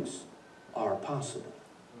things are possible.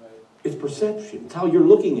 Right. It's perception. It's how you're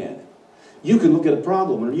looking at it. You can look at a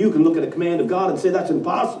problem, or you can look at a command of God and say that's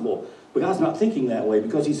impossible. But God's not thinking that way,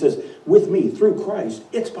 because he says, with me, through Christ,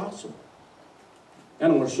 it's possible.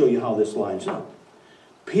 And I'm going to show you how this lines up.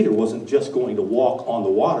 Peter wasn't just going to walk on the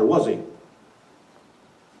water, was he?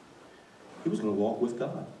 He was going to walk with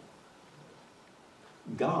God.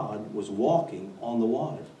 God was walking on the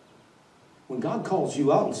water. When God calls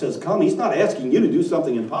you out and says, come, he's not asking you to do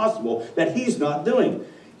something impossible that he's not doing.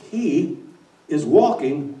 He is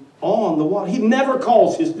walking on the water. He never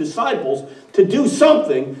calls his disciples to do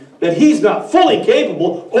something that he's not fully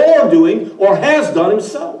capable or doing or has done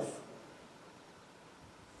himself.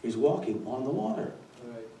 He's walking on the water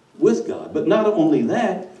with God. But not only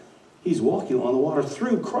that, he's walking on the water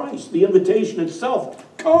through Christ. The invitation itself,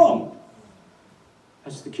 come.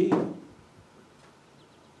 That's the key.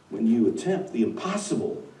 When you attempt the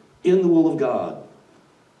impossible in the will of God,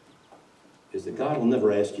 is that God will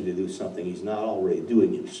never ask you to do something he's not already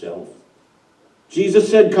doing himself.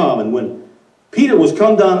 Jesus said, come. And when Peter was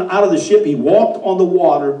come down out of the ship, he walked on the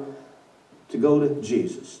water to go to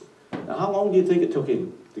Jesus. Now, how long do you think it took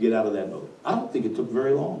him to get out of that boat? I don't think it took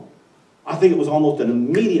very long. I think it was almost an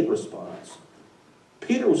immediate response.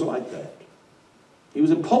 Peter was like that. He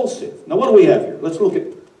was impulsive. Now, what do we have here? Let's look at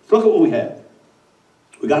what we have.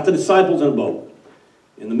 We got the disciples in a boat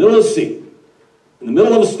in the middle of the sea, in the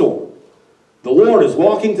middle of a storm. The Lord is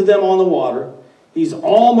walking to them on the water. He's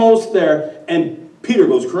almost there, and Peter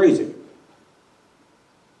goes crazy.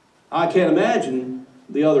 I can't imagine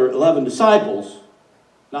the other 11 disciples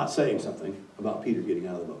not saying something about Peter getting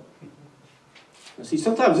out of the boat. Now, see,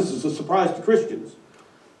 sometimes this is a surprise to Christians.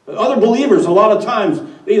 But other believers, a lot of times,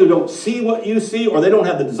 they either don't see what you see or they don't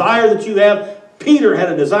have the desire that you have. Peter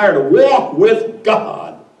had a desire to walk with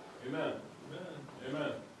God. Amen.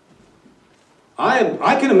 Amen.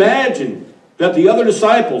 I can imagine that the other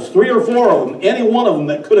disciples, 3 or 4 of them, any one of them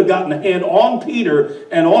that could have gotten a hand on Peter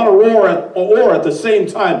and on a oar at the same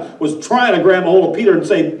time, was trying to grab a hold of Peter and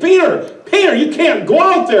say, Peter, you can't go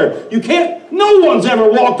out there. You can't. No one's ever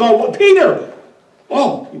walked on. Peter,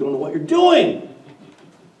 oh, you don't know what you're doing.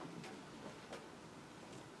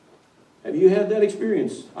 Have you had that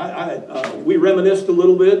experience? We reminisced a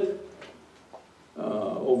little bit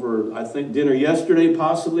over, I think, dinner yesterday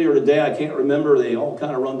possibly, or today. I can't remember. They all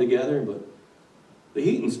kind of run together, but the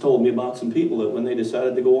Heatons told me about some people that when they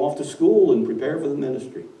decided to go off to school and prepare for the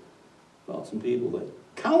ministry, about some people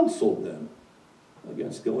that counseled them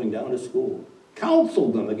against going down to school,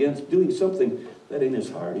 counseled them against doing something that in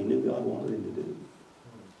his heart he knew God wanted him to do.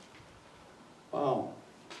 Wow.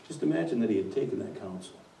 Just imagine that he had taken that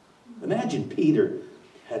counsel. Imagine Peter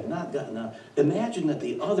had not gotten out. Imagine that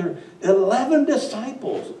the other 11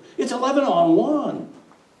 disciples, it's 11 on 1.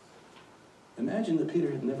 Imagine that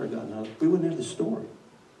Peter had never gotten out. We wouldn't have the story.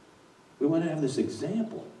 We wouldn't have this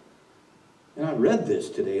example. And I read this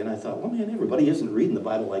today and I thought, well, man, everybody isn't reading the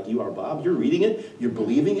Bible like you are, Bob. You're reading it, you're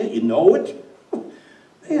believing it, you know it.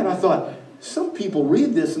 Man, I thought, some people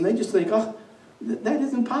read this and they just think, oh, that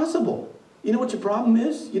isn't possible. You know what your problem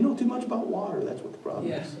is? You know too much about water. That's what the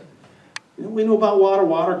problem is. You know, we know about water.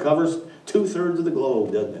 Water covers 2/3 of the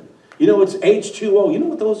globe, doesn't it? You know, it's H2O. You know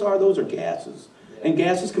what those are? Those are gases. And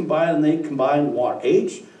gases combine, and they combine water.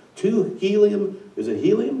 H2 helium. Is it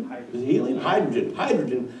helium? Is it helium? Hydrogen.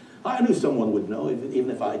 Hydrogen. I knew someone would know, even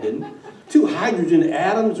if I didn't. 2 hydrogen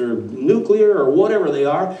atoms, or nuclear, or whatever they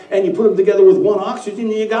are, and you put them together with 1 oxygen,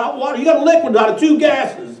 and you got water. You got a liquid out of 2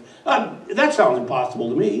 gases. That sounds impossible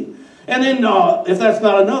to me. And then, if that's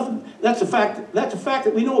not enough, that's a fact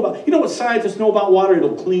that we know about. You know what scientists know about water?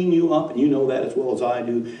 It'll clean you up, and you know that as well as I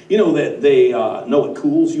do. You know that they know it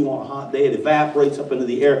cools you on a hot day. It evaporates up into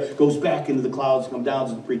the air, goes back into the clouds, comes down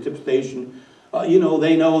to the precipitation. You know,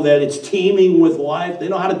 they know that it's teeming with life. They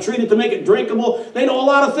know how to treat it to make it drinkable. They know a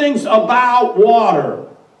lot of things about water.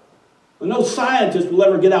 But no scientist will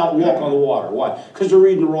ever get out and walk on the water. Why? Because they're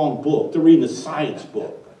reading the wrong book. They're reading the science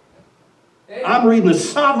book. I'm reading the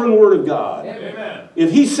sovereign Word of God. Amen.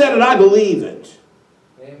 If he said it, I believe it.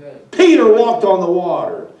 Amen. Peter walked on the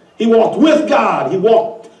water. He walked with God. He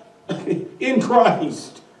walked in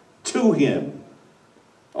Christ to him.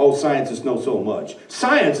 Oh, scientists know so much.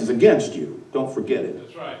 Science is against you. Don't forget it.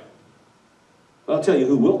 That's right. I'll tell you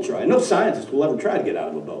who will try. No scientist will ever try to get out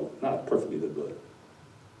of a boat. Not a perfectly good boat.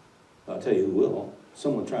 I'll tell you who will.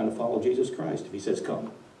 Someone trying to follow Jesus Christ if he says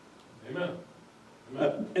come. Amen.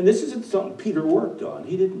 And this isn't something Peter worked on.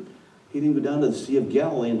 He didn't go down to the Sea of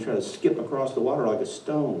Galilee and try to skip across the water like a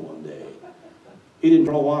stone one day. He didn't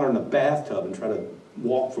draw water in a bathtub and try to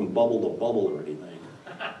walk from bubble to bubble or anything.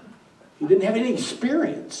 He didn't have any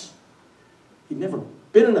experience. He'd never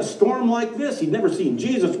been in a storm like this. He'd never seen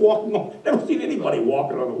Jesus walking on, never seen anybody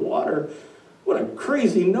walking on the water. What a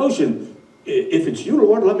crazy notion. If it's you,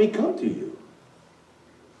 Lord, let me come to you.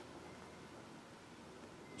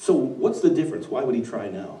 So what's the difference? Why would he try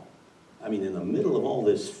now? I mean, in the middle of all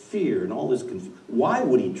this fear and all this confusion, why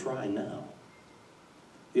would he try now?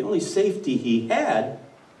 The only safety he had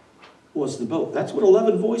was the boat. That's what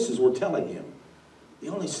 11 voices were telling him. The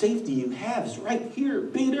only safety you have is right here,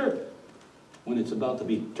 Peter, when it's about to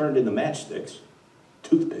be turned into matchsticks,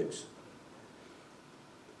 toothpicks.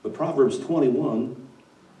 But Proverbs 21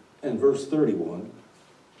 and verse 31,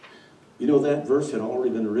 you know that verse had already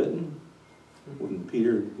been written when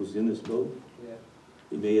Peter was in this boat. Yeah.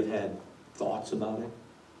 He may have had thoughts about it.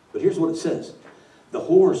 But here's what it says. The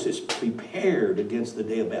horse is prepared against the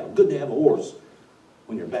day of battle. Good to have a horse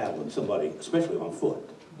when you're battling somebody, especially on foot.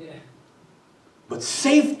 Yeah. But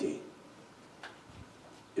safety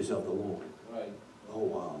is of the Lord. Right. Oh,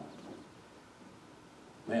 wow.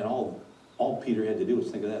 Man, all Peter had to do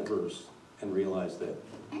was think of that verse and realize that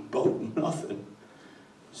boat, nothing.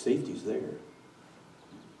 Safety's there.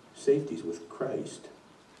 Safety's with Christ.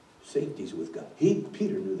 Safety's with God.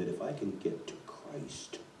 Peter knew that if I can get to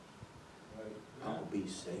Christ, Right. I'll be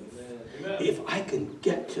safe. Amen. If I can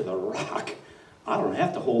get to the rock, I don't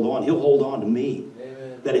have to hold on. He'll hold on to me.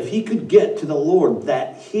 Amen. That if he could get to the Lord,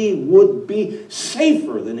 that he would be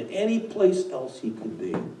safer than any place else he could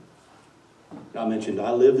be. I mentioned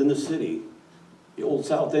I lived in the city, the old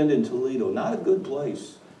South End in Toledo. Not a good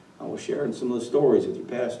place. I was sharing some of the stories with your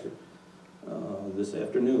pastor this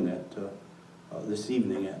afternoon this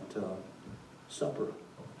evening at supper.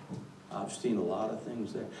 I've seen a lot of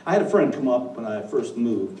things there. I had a friend come up when I first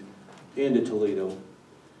moved into Toledo,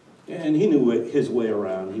 and he knew his way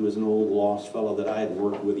around. He was an old lost fellow that I had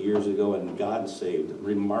worked with years ago, and God saved,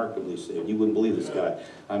 remarkably saved. You wouldn't believe this guy.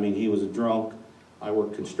 I mean, he was a drunk. I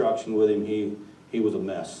worked construction with him. He was a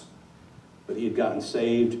mess. But he had gotten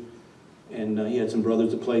saved, and he had some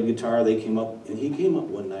brothers that played guitar. They came up, and he came up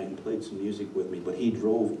one night and played some music with me, but he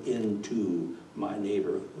drove into my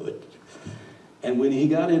neighborhood. And when he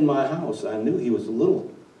got in my house, I knew he was a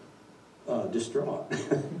little distraught.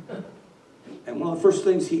 And one of the first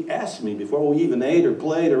things he asked me before we even ate or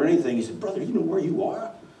played or anything, he said, "Brother, you know where you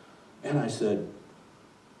are?" And I said,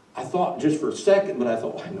 I thought just for a second, but I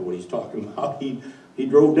thought, I know what he's talking about. He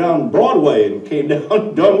drove down Broadway and came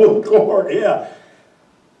down Dunwood Court, yeah.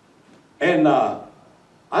 And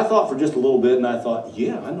I thought for just a little bit, and I thought,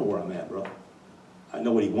 yeah, I know where I'm at, bro. I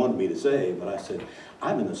know what he wanted me to say, but I said,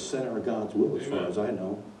 I'm in the center of God's will as far as I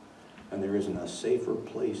know. And there isn't a safer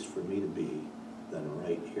place for me to be than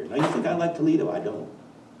right here. Now, you think I like Toledo? I don't.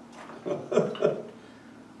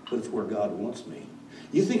 But it's where God wants me.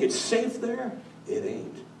 You think it's safe there? It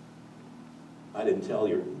ain't. I didn't tell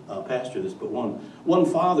your pastor this, but one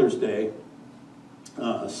Father's Day,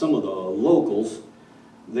 some of the locals,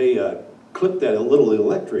 they clipped that little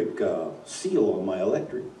electric seal on my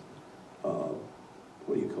electric,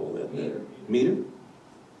 what do you call that? Meter?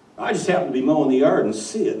 I just happened to be mowing the yard and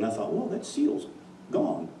see it, and I thought, well, that seal's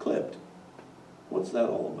gone, clipped. What's that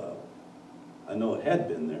all about? I know it had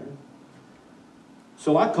been there.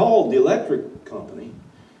 So I called the electric company,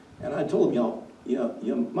 and I told them,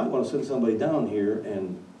 you might want to send somebody down here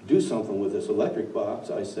and do something with this electric box.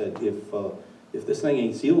 I said, if this thing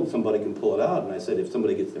ain't sealed, somebody can pull it out. And I said, if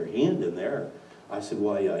somebody gets their hand in there, I said,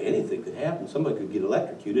 why, anything could happen. Somebody could get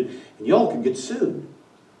electrocuted, and y'all could get sued.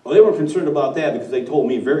 Well, they were concerned about that because they told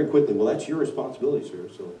me very quickly, well, that's your responsibility, sir.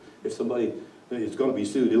 So if somebody is going to be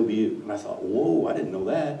sued, it'll be you. And I thought, whoa, I didn't know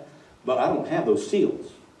that. But I don't have those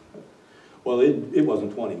seals. Well, it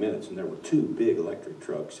wasn't 20 minutes, and there were 2 big electric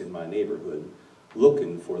trucks in my neighborhood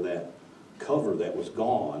looking for that cover that was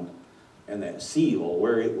gone and that seal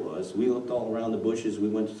where it was. We looked all around the bushes. We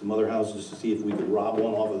went to some other houses to see if we could rob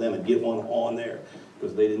one off of them and get one on there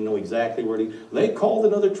because they didn't know exactly where to. They called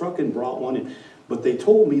another truck and brought one in. But they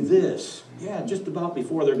told me this, just about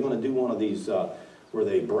before they're going to do one of these where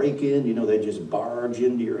they break in, they just barge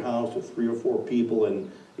into your house with 3 or 4 people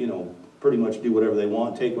and, pretty much do whatever they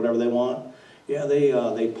want, take whatever they want. Yeah,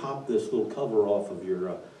 they pop this little cover off of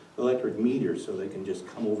your electric meter so they can just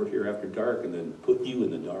come over here after dark and then put you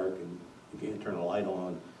in the dark and you can't turn a light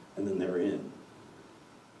on and then they're in.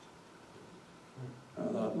 I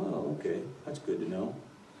thought, well, okay, that's good to know.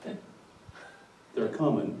 They're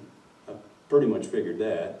coming. I pretty much figured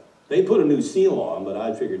that. They put a new seal on, but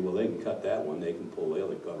I figured, well, they can cut that one. They can pull the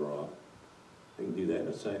other cover off. They can do that in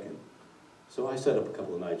a second. So I set up a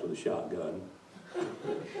couple of nights with a shotgun.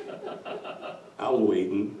 I was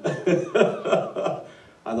waiting.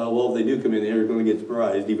 I thought, well, if they do come in here, they're going to get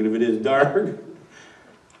surprised, even if it is dark.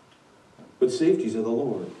 But safety's of the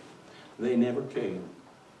Lord. They never came.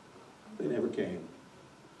 They never came.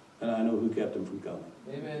 And I know who kept them from coming.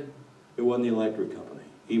 Amen. It wasn't the electric company,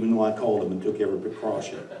 even though I called them and took every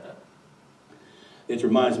precaution. It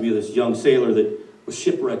reminds me of this young sailor that was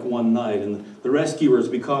shipwrecked one night, and the rescuers,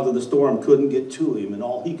 because of the storm, couldn't get to him, and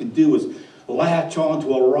all he could do was latch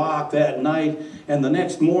onto a rock that night, and the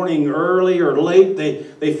next morning, early or late,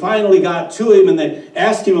 they finally got to him, and they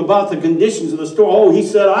asked him about the conditions of the storm. Oh, he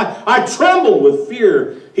said, I trembled with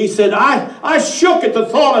fear. He said, I shook at the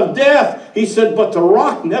thought of death. He said, but the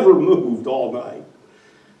rock never moved all night.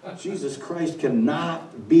 Jesus Christ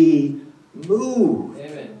cannot be moved.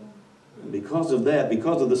 Amen. And because of that,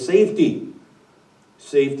 because of the safety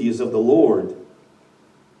is of the Lord,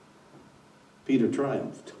 Peter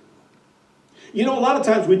triumphed. A lot of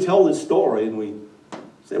times we tell this story and we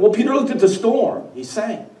say, well, Peter looked at the storm. He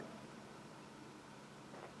sank.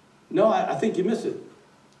 No, I think you miss it.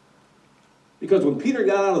 Because when Peter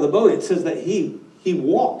got out of the boat, it says that he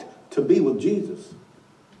walked to be with Jesus.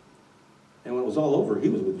 And when it was all over, he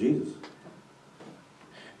was with Jesus.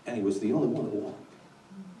 And he was the only one that walked.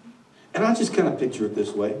 And I just kind of picture it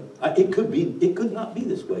this way. It could not be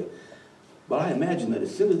this way. But I imagine that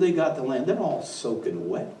as soon as they got to land, they're all soaking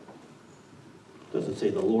wet. Doesn't say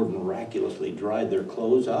the Lord miraculously dried their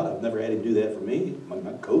clothes out. I've never had him do that for me.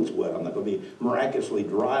 My coat's wet. I'm not going to be miraculously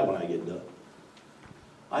dry when I get done.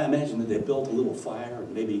 I imagine that they built a little fire,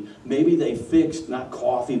 and maybe they fixed not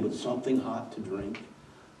coffee but something hot to drink.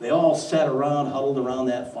 They all sat around, huddled around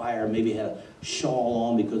that fire, maybe had a shawl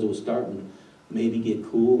on because it was starting to maybe get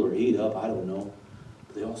cool or heat up, I don't know.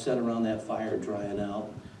 But they all sat around that fire drying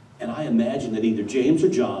out. And I imagine that either James or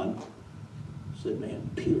John said, man,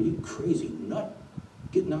 Peter, you crazy nut,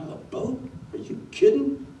 getting out of the boat? Are you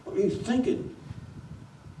kidding? What are you thinking?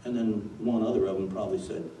 And then one other of them probably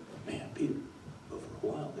said, man, Peter,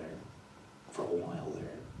 for a while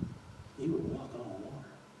there, you were walking on water.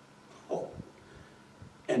 Oh.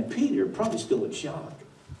 And Peter, probably still in shock.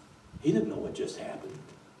 He didn't know what just happened.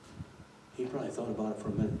 He probably thought about it for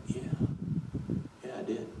a minute. Yeah, I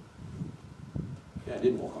did. Yeah, I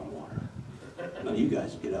did walk on water. None of you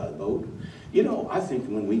guys get out of the boat. I think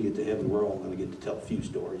when we get to heaven, we're all going to get to tell a few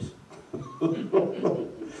stories.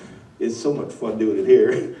 It's so much fun doing it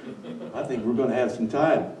here. I think we're going to have some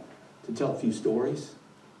time to tell a few stories.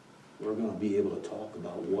 We're going to be able to talk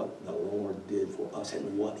about what the Lord did for us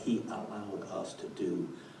and what he allowed us to do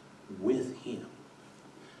with him.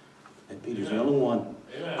 And Peter's the only one.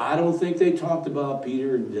 Amen. I don't think they talked about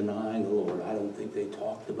Peter denying the Lord. I don't think they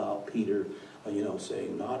talked about Peter,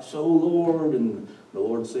 saying, not so, Lord, and the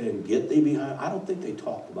Lord saying, get thee behind. I don't think they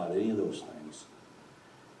talked about any of those things.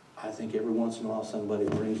 I think every once in a while somebody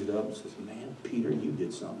brings it up and says, man, Peter, you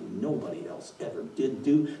did something nobody else ever did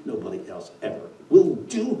do, nobody else ever will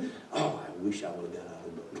do. Oh, I wish I would have got out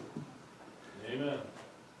of the boat. Amen.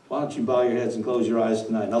 Why don't you bow your heads and close your eyes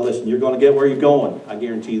tonight? Now listen, you're going to get where you're going. I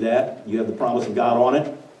guarantee that. You have the promise of God on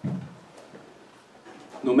it.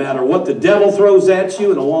 No matter what the devil throws at you,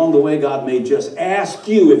 and along the way, God may just ask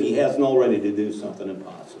you, if he hasn't already, to do something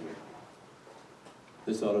impossible.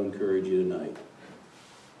 This ought to encourage you tonight.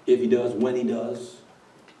 If he does, when he does,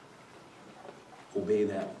 obey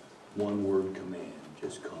that one-word command.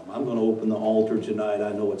 Just come. I'm going to open the altar tonight.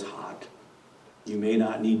 I know it's hot. You may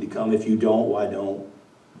not need to come. If you don't, why don't?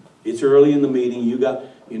 It's early in the meeting. You got,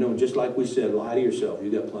 just like we said, lie to yourself.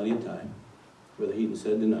 You got plenty of time. Brother Heaton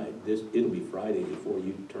said tonight, it'll be Friday before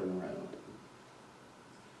you turn around.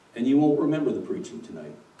 And you won't remember the preaching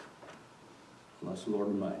tonight unless the Lord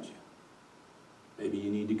reminds you. Maybe you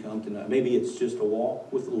need to come tonight. Maybe it's just a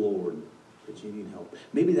walk with the Lord that you need help.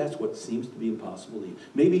 Maybe that's what seems to be impossible to you.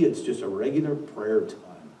 Maybe it's just a regular prayer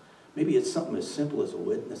time. Maybe it's something as simple as a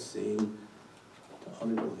witnessing to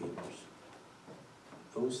other believers.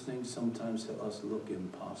 Those things sometimes to us look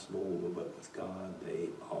impossible, but with God they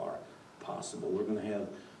are possible. We're going to have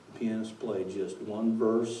the pianist play just one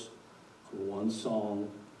verse of one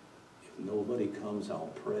song. If nobody comes,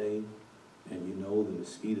 I'll pray. And the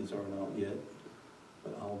mosquitoes aren't out yet.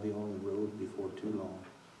 But I'll be on the road before too long.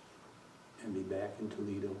 And be back in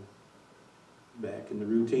Toledo. Back in the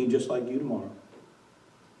routine just like you tomorrow.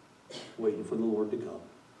 Waiting for the Lord to come.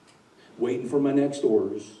 Waiting for my next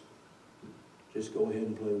orders. Just go ahead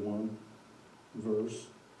and play one verse,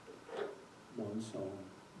 one song.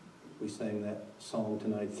 We sang that song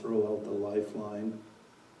tonight, Throw Out the Lifeline.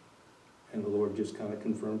 And the Lord just kind of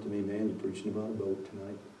confirmed to me, man, you're preaching about a boat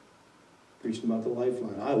tonight. Preaching about the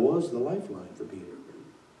lifeline. I was the lifeline for Peter.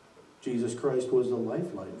 Jesus Christ was the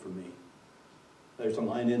lifeline for me. There's a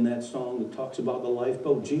line in that song that talks about the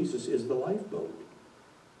lifeboat. Jesus is the lifeboat.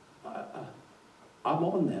 I'm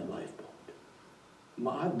on that lifeboat.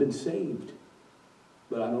 I've been saved.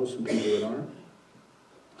 But I know some people that aren't.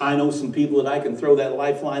 I know some people that I can throw that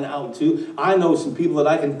lifeline out to. I know some people that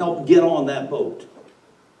I can help get on that boat.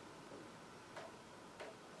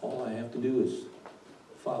 All I have to do is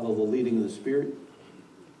follow the leading of the Spirit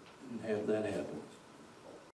and have that happen.